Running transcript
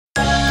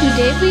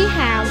Today we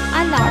have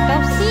a lot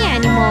of sea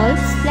animals.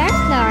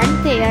 Let's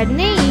learn their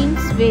names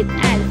with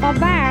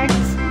alphabets.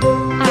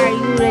 Are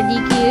you ready,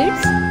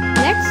 kids?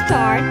 Let's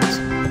start.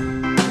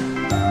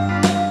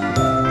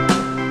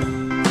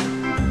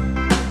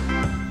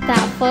 The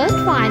first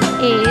one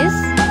is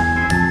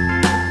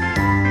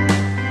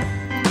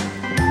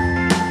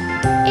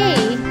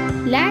A.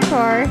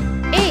 Letter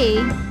A.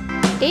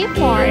 A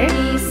for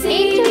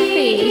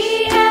angelfish.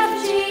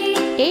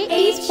 A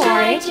is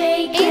for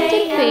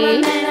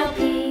angelfish.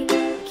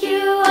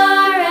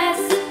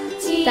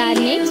 The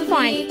next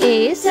one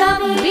is B.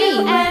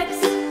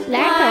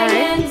 Letter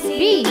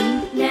B.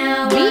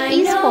 B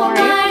is for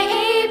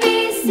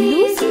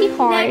blue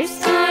seahorse.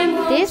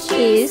 This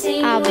is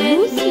a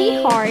blue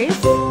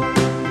seahorse.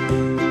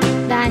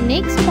 The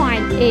next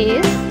one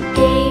is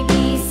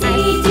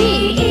C.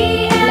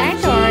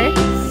 Letter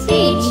C.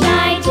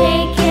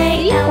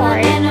 C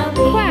for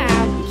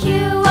crab.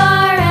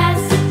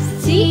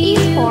 C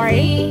is for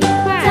crab.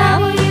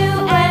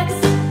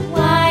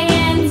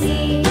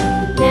 The next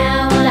letter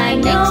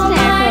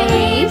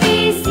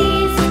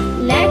is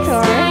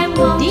letter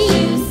D.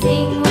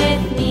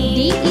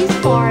 D is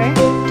for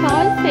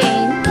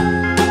dolphin.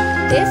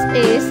 This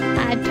is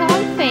a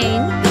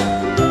dolphin.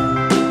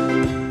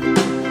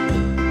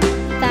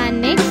 The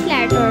next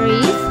letter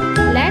is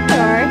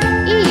letter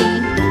E.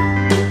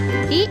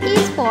 E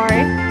is for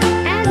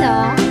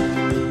aloe.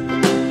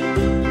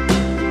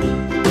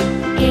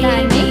 The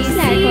next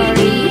letter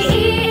is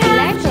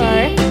letter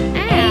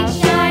F.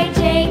 F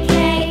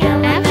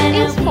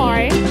is for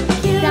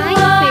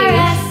flying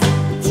fish.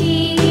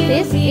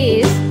 This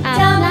is a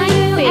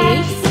flying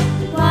fish.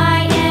 The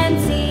next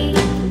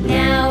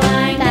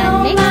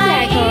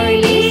letter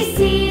is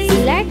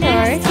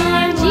letter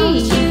G.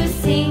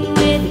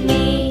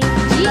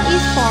 G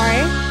is for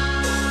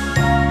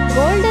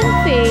golden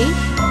fish.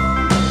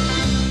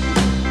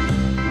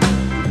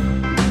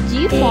 G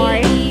for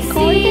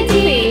golden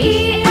fish.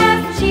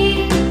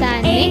 The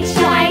next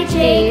one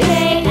is a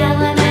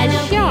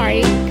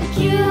shark.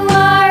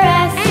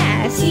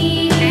 S.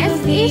 S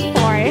is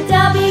for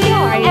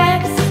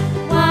shark.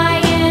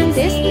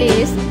 This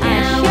is a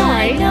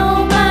shark.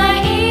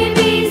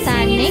 The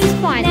next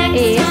one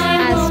is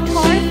a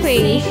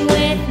starfish.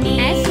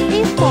 S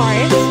is for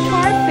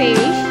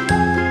starfish.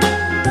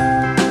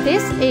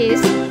 This is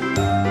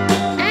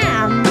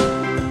M.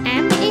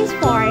 M is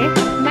for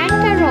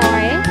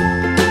mantaroy.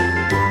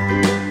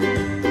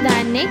 The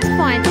next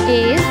one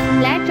is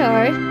letter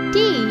T.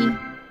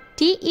 T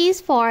is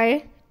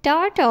for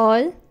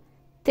turtle.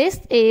 This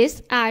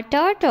is a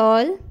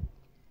turtle.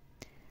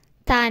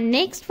 The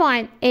next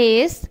one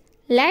is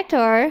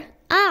letter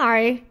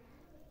R.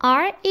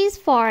 R is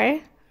for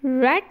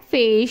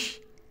redfish.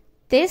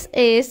 This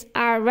is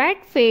a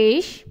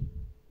redfish.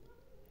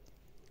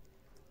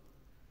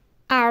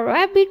 A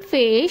rabbit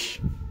fish.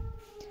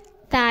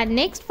 The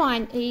next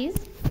one is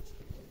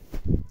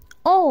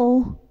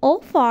O. O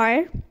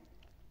for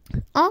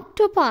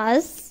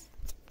octopus.